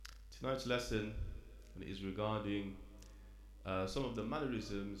Tonight's lesson is regarding some of the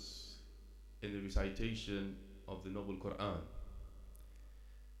mannerisms in the recitation of the Noble Quran.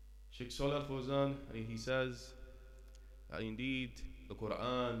 Sheikh Salih Al Fawzan, he says that indeed the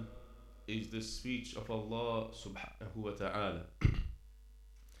Quran is the speech of Allah subhanahu wa ta'ala.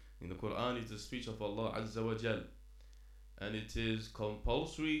 In the Quran is the speech of Allah Azza wa Jal, and it is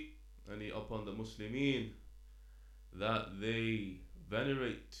compulsory upon the Muslimin that they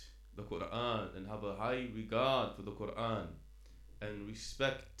venerate the Quran and have a high regard for the Quran and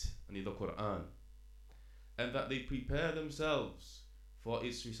respect the Quran, and that they prepare themselves for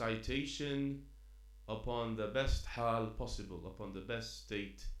its recitation upon the best hal possible, upon the best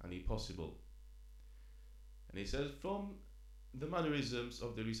state possible. And he says from the mannerisms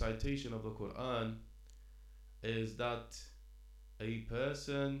of the recitation of the Quran is that a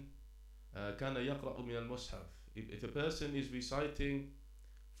person كان يقرأ من المصحف. If a person is reciting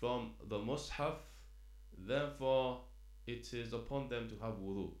from the Mus'haf, therefore it is upon them to have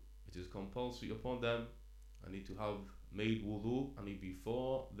wudu. It is compulsory upon them to have made wudu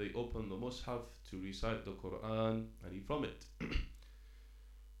before they open the Mus'haf to recite the Quran from it.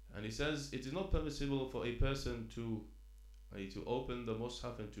 And he says it is not permissible for a person to open the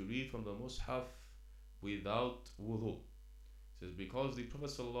Mus'haf and to read from the Mus'haf without wudu. He says because the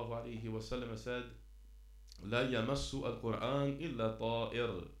Prophet ﷺ said, لا يمس القرآن إلا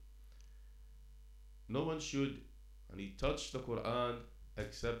طائر. No one should touch the Quran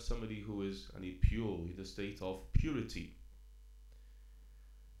except somebody who is pure, in the state of purity.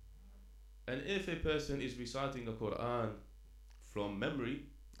 And if a person is reciting the Quran from memory,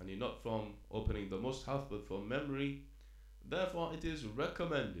 not from opening the Mus'haf but from memory, therefore it is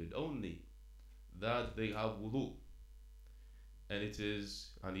recommended only that they have wudu, and it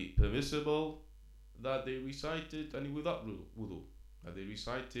is permissible that they recite it without wudu, that they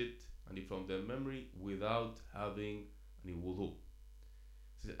recite it from their memory without having wudu.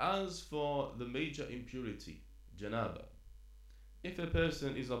 As for the major impurity, janaba, if a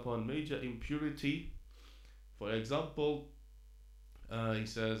person is upon major impurity, for example, he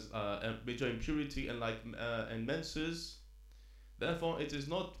says major impurity and menses, therefore it is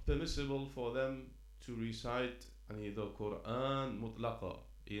not permissible for them to recite the Quran mutlaqa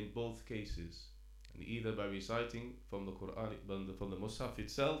in both cases, either by reciting from the Quran from the Mus'haf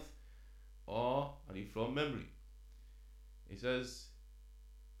itself or from memory. He says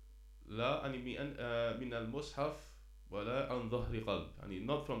لا من المصحف ولا عن ظهر قلب,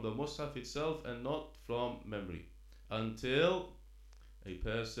 not from the Mus'haf itself and not from memory, until a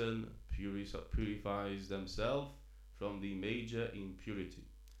person purifies themselves from the major impurity.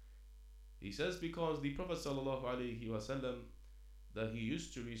 He says because the Prophet ﷺ, that he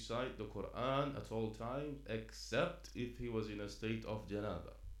used to recite the Quran at all times except if he was in a state of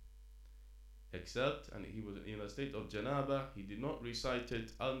janaba. Except, he was in a state of janaba, he did not recite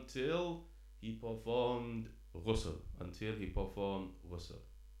it until he performed ghusl.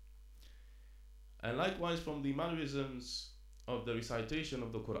 And likewise from the mannerisms of the recitation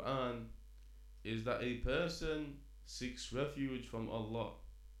of the Quran is that a person seeks refuge from Allah.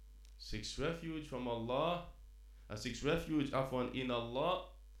 Seeks refuge in Allah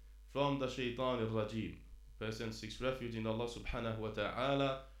from the shaitan al-rajim. Person seeks refuge in Allah subhanahu wa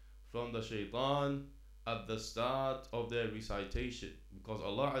ta'ala from the shaitan at the start of their recitation, because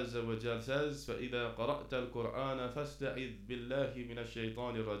Allah Azza wa Jal says فَإِذَا قَرَأْتَ الْقُرْآنَ فَاسْتَعِذْ بِاللَّهِ مِنَ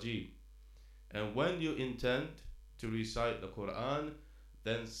الشَّيْطَانِ الرَّجِيمِ. And when you intend to recite the Quran,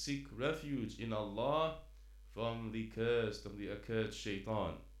 then seek refuge in Allah from the accursed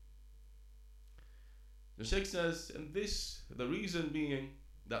shaitan. The Sheikh says, and this, the reason being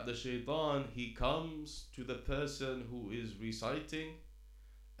that the shaitan, he comes to the person who is reciting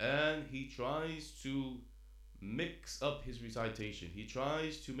and he tries to mix up his recitation. He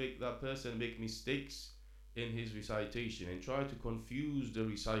tries to make that person make mistakes in his recitation and try to confuse the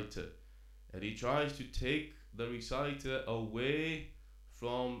reciter. And he tries to take the reciter away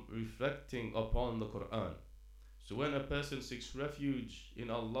from reflecting upon the Quran. So when a person seeks refuge in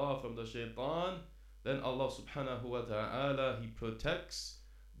Allah from the shaitan, then Allah subhanahu wa ta'ala, he protects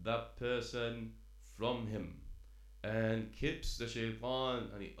that person from him and keeps the shaitan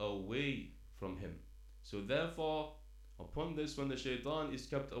away from him. So therefore, upon this, when the shaitan is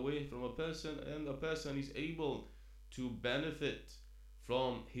kept away from a person and the person is able to benefit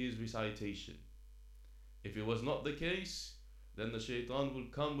from his recitation. If it was not the case, then the shaitan will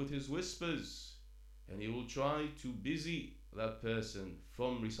come with his whispers and he will try to busy that person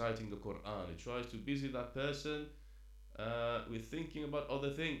from reciting the Quran. He tries to busy that person with thinking about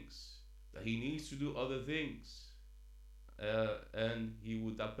other things, that he needs to do other things. and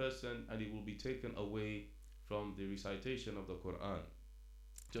that person, and he will be taken away from the recitation of the Quran.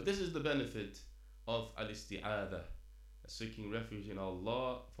 So this is the benefit of al-isti'adha, seeking refuge in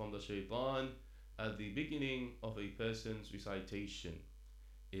Allah from the shaitan at the beginning of a person's recitation.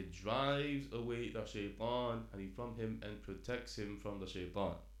 It drives away the shaitan from him and protects him from the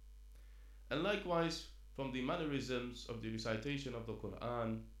shaitan. And likewise, from the mannerisms of the recitation of the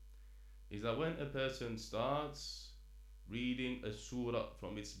Quran is that when a person starts reading a surah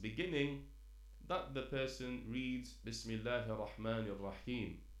from its beginning, that the person reads Bismillahir Rahmanir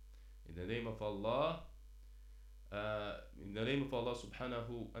Rahim, in the name of Allah,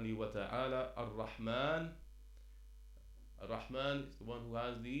 subhanahu wa ta'ala. Ar-Rahman. Ar-Rahman is the one who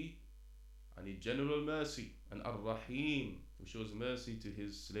has the general mercy, and Ar-Rahim, who shows mercy to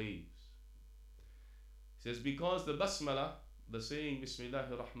his slaves. He says, because the basmala, the saying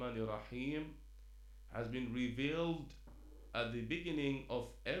Bismillahir Rahmanir Rahim, has been revealed at the beginning of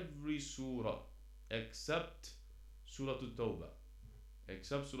every surah except Surah At-Tawbah.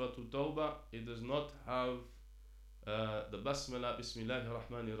 Except Surah At-Tawbah, it does not have the basmala Bismillahir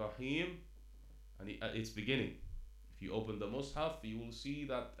Rahmanir Rahim at its beginning. If you open the Mus'haf, you will see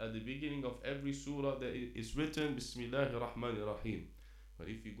that at the beginning of every surah there is written Bismillahir Rahmanir Rahim. But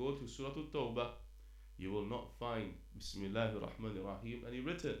if you go to Surah At-Tawbah, you will not find Bismillahir Rahmanir Rahim any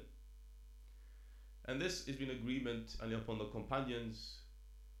written. And this has been agreement upon the companions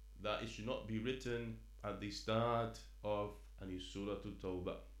that it should not be written at the start of Surah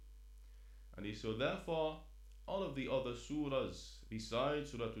At-Tawbah. And so therefore, all of the other surahs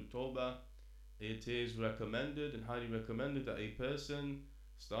besides Surah At-Tawbah, it is recommended and highly recommended that a person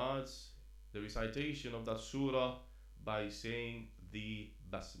starts the recitation of that surah by saying the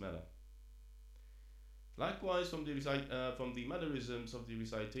basmala. Likewise, from the mannerisms of the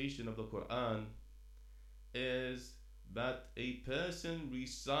recitation of the Quran is that a person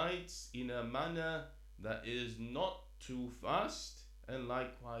recites in a manner that is not too fast and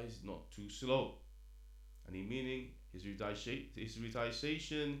likewise not too slow. And meaning his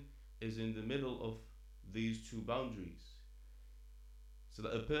recitation is in the middle of these two boundaries, so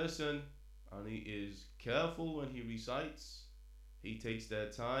that a person he is careful when he recites, he takes their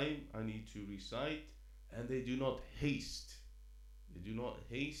time to recite, and they do not haste. They do not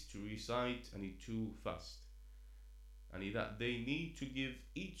haste to recite too fast. And that they need to give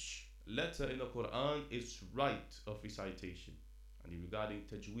each letter in the Quran its right of recitation. And regarding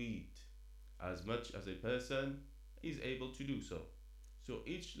tajweed, as much as a person is able to do so. So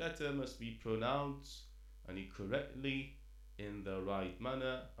each letter must be pronounced correctly in the right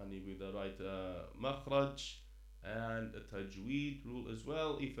manner with the right makhraj, and a tajweed rule as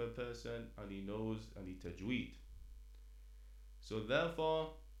well if a person knows tajweed. So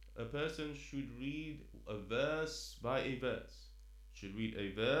therefore, a person should read a verse by a verse. Should read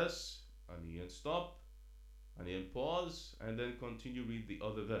a verse and stop and pause and then continue read the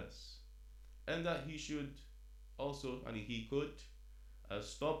other verse. And that he should also he could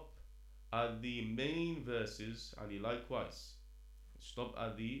stop at the main verses likewise. Stop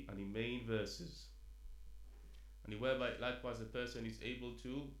at the main verses. Whereby likewise a person is able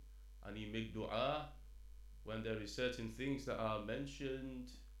to make dua when there is certain things that are mentioned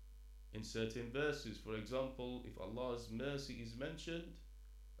in certain verses. For example, if Allah's mercy is mentioned,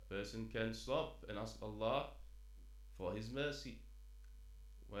 a person can stop and ask Allah for His mercy.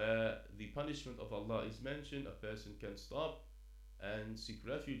 Where the punishment of Allah is mentioned, a person can stop and seek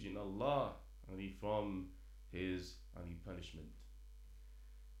refuge in Allah from His punishment.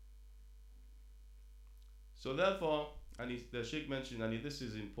 So therefore, the Shaykh mentioned, this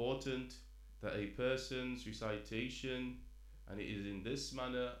is important, that a person's recitation it is in this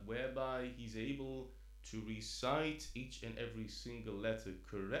manner whereby he's able to recite each and every single letter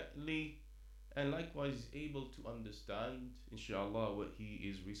correctly, and likewise is able to understand, inshallah, what he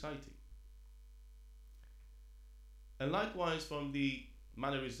is reciting. And likewise, from the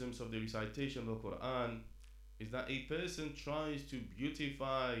mannerisms of the recitation of the Quran is that a person tries to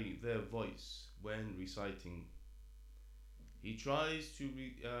beautify their voice when reciting. He tries to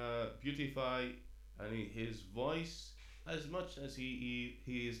beautify his voice as much as he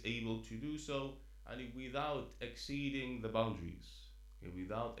is able to do so, without exceeding the boundaries.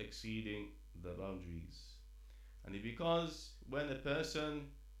 Without exceeding the boundaries. Because when a person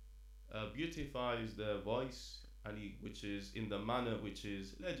beautifies their voice, which is in the manner which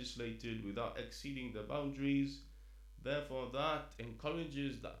is legislated without exceeding the boundaries, therefore that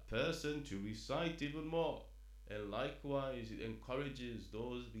encourages that person to recite even more. And likewise, it encourages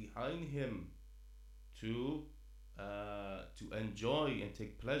those behind him to enjoy and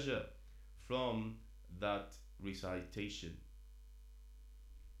take pleasure from that recitation.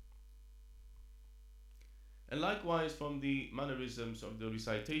 And likewise, from the mannerisms of the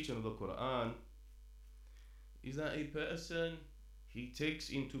recitation of the Quran is that a person, he takes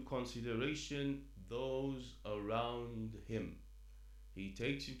into consideration those around him. He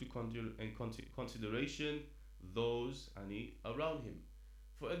takes into consideration those around him.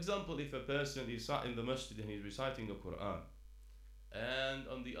 For example, if a person is sat in the masjid and he's reciting the Quran, and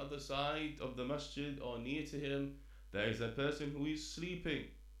on the other side of the masjid or near to him there is a person who is sleeping,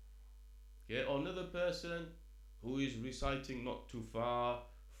 okay, or another person who is reciting not too far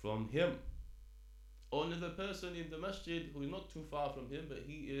from him, or another person in the masjid who is not too far from him, but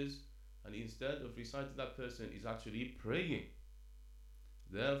he is, and instead of reciting, that person is actually praying.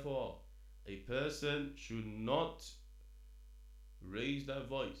 Therefore, a person should not raise their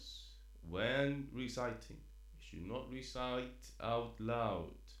voice when reciting. He should not recite out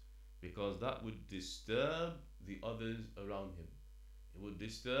loud, because that would disturb the others around him. It would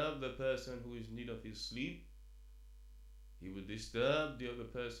disturb the person who is in need of his sleep. He would disturb the other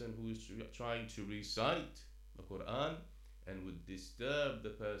person who is trying to recite the Quran, and would disturb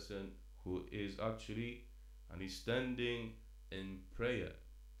the person who is actually and is standing in prayer.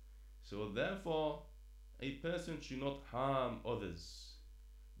 So therefore, a person should not harm others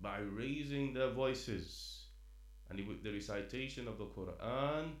by raising their voices and with the recitation of the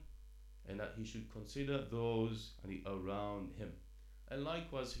Quran, and that he should consider those around him. And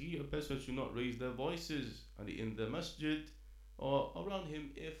likewise, a person should not raise their voices in the masjid or around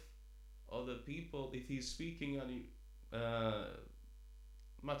him if other people, if he's speaking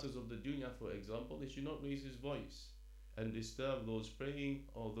matters of the dunya, for example, he should not raise his voice and disturb those praying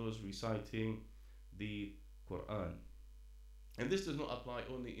or those reciting the Quran. And this does not apply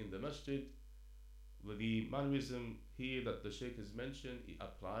only in the masjid. With the mannerism here that the Shaykh has mentioned, it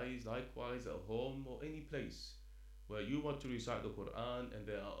applies likewise at home or any place where you want to recite the Quran and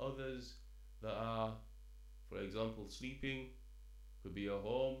there are others that are, for example, sleeping, could be a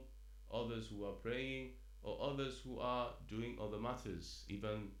home, others who are praying, or others who are doing other matters,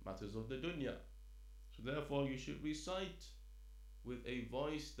 even matters of the dunya. So therefore you should recite with a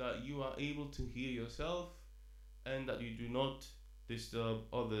voice that you are able to hear yourself, and that you do not disturb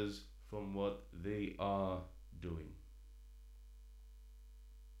others from what they are doing.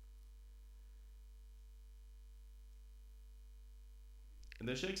 And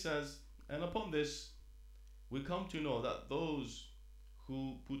the Shaykh says, and upon this we come to know that those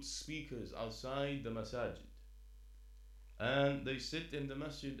who put speakers outside the masajid and they sit in the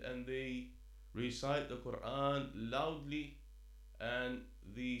masjid and they recite the Quran loudly, and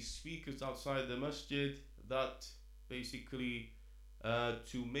the speakers outside the masjid that basically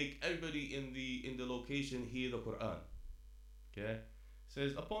to make everybody in the location hear the Quran. Okay,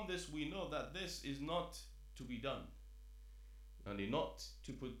 says upon this we know that this is not to be done, and not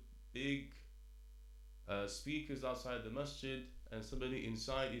to put big speakers outside the masjid and somebody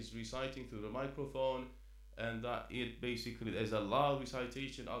inside is reciting through the microphone, and that it basically there's a loud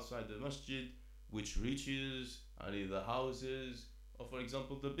recitation outside the masjid which reaches the houses, or for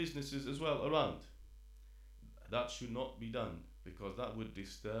example the businesses as well around. That should not be done, because that would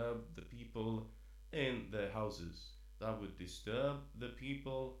disturb the people in their houses. That would disturb the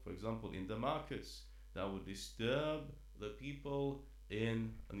people, for example, in the markets. That would disturb the people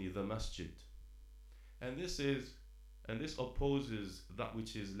in the masjid. And this opposes that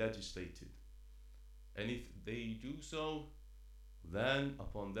which is legislated. And if they do so, then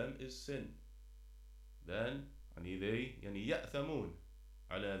upon them is sin. Then they يأثمون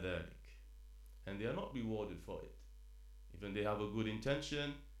على ذلك, and they are not rewarded for it. Even they have a good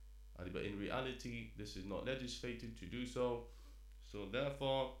intention, but in reality this is not legislated to do so. So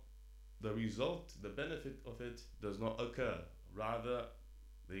therefore the result, the benefit of it does not occur. Rather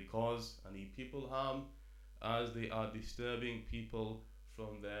they cause people harm, as they are disturbing people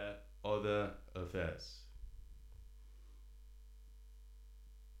from their other affairs.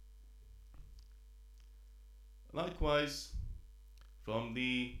 Likewise, from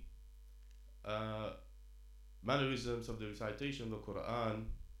the mannerisms of the recitation of the Quran,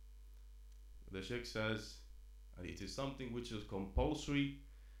 the Shaykh says, and it is something which is compulsory,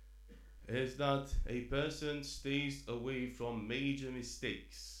 is that a person stays away from major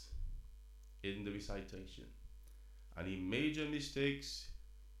mistakes in the recitation. And major mistakes,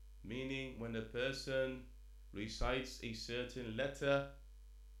 meaning when a person recites a certain letter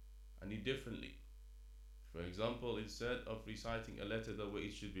differently. For example, instead of reciting a letter the way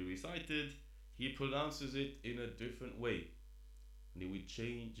it should be recited, he pronounces it in a different way, and he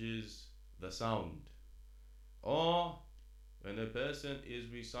changes the sound. Or when a person is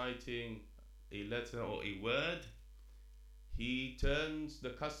reciting a letter or a word, he turns the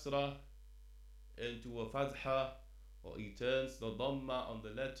kasra into a fatha, or he turns the dhamma on the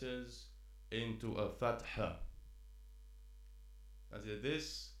letters into a fatha. And so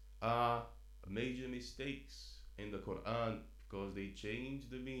this are major mistakes in the Quran, because they change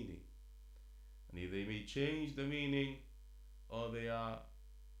the meaning. And they may change the meaning, or they are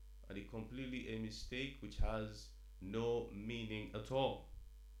completely a mistake which has no meaning at all.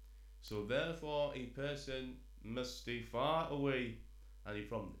 So therefore a person must stay far away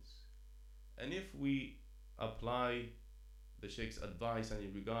from this. And if we apply the Sheikh's advice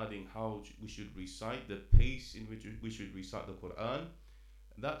regarding how we should recite, the pace in which we should recite the Quran,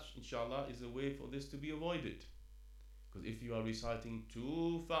 that inshallah is a way for this to be avoided. Because if you are reciting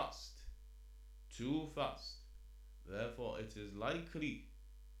too fast, therefore it is likely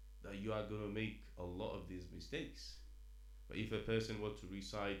that you are going to make a lot of these mistakes. But if a person were to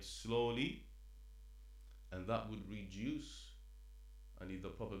recite slowly, and that would reduce the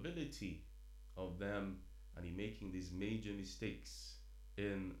probability of them making these major mistakes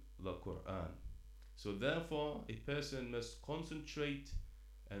in the Quran. So therefore a person must concentrate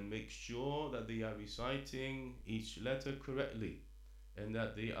and make sure that they are reciting each letter correctly, and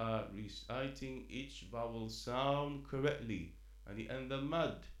that they are reciting each vowel sound correctly, and the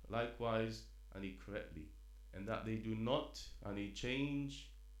mad likewise correctly, and that they do not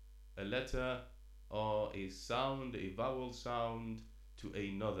change a letter or a sound, a vowel sound, to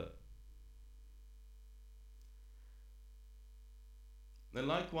another. And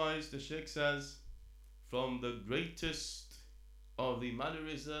likewise the Sheikh says, from the greatest of the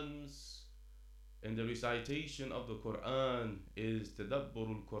mannerisms in the recitation of the Quran is tadabbur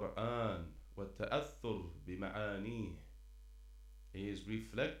al-Quran wa ta'athur bi ma'anih. Is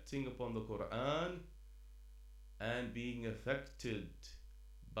reflecting upon the Quran and being affected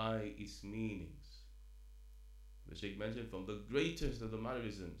by its meanings. The Shaykh mentioned from the greatest of the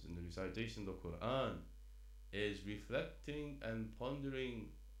mannerisms in the recitation of the Quran is reflecting and pondering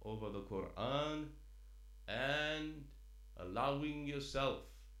over the Quran and allowing yourself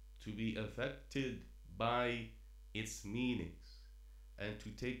to be affected by its meanings and to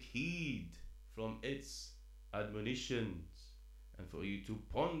take heed from its admonitions, and for you to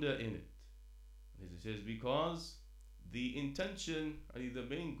ponder in it. As it says, because the intention the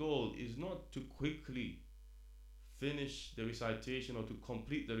main goal is not to quickly finish the recitation or to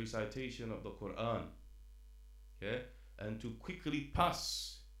complete the recitation of the Quran, okay, and to quickly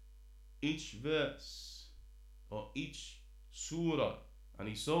pass each verse or each surah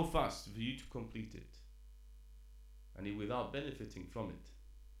so fast for you to complete it, without benefiting from it,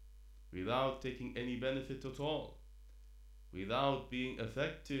 without taking any benefit at all, without being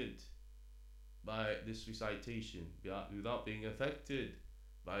affected by this recitation, without being affected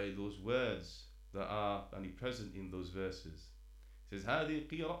by those words that are present in those verses. It says, هذه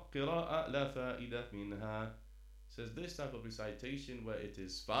قراءة لا فائدة منها. Says this type of recitation where it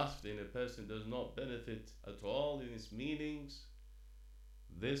is fast and a person does not benefit at all in its meanings,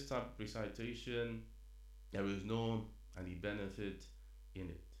 this type of recitation, there is no any benefit in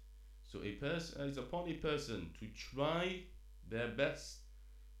it. So it's upon a person to try their best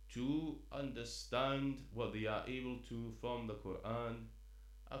to understand what they are able to from the Quran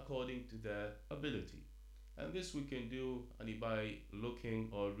according to their ability. And this we can do by looking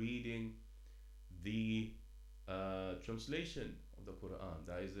or reading the translation of the Quran.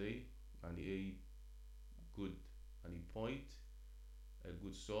 That is a good point, a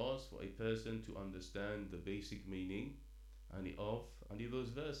good source for a person to understand the basic meaning of those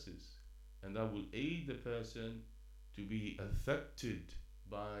verses, and that will aid the person to be affected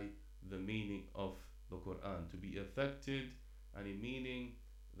by the meaning of the Quran, to be affected meaning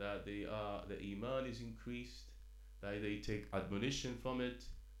that the iman is increased, that they take admonition from it,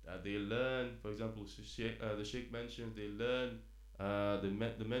 that they learn. For example, the Sheikh mentions they learn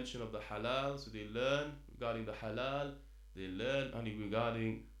the mention of the halal, so they learn regarding the halal, they learn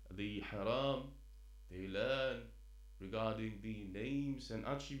regarding the haram, they learn regarding the names and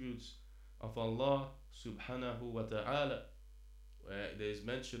attributes of Allah subhanahu wa ta'ala. There is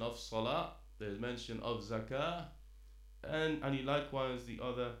mention of salah, there is mention of zakah, and likewise the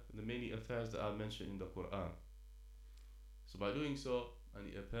many affairs that are mentioned in the Quran. So by doing so,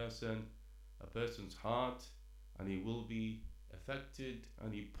 a person's heart he will be affected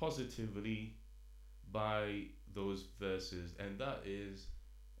positively by those verses, and that is,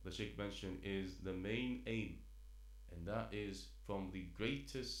 the Sheikh mentioned, is the main aim, and that is from the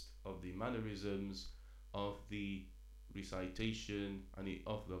greatest of the mannerisms of the recitation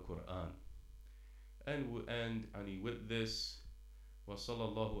of the Quran. And with this وصلى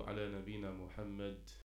الله على نبينا محمد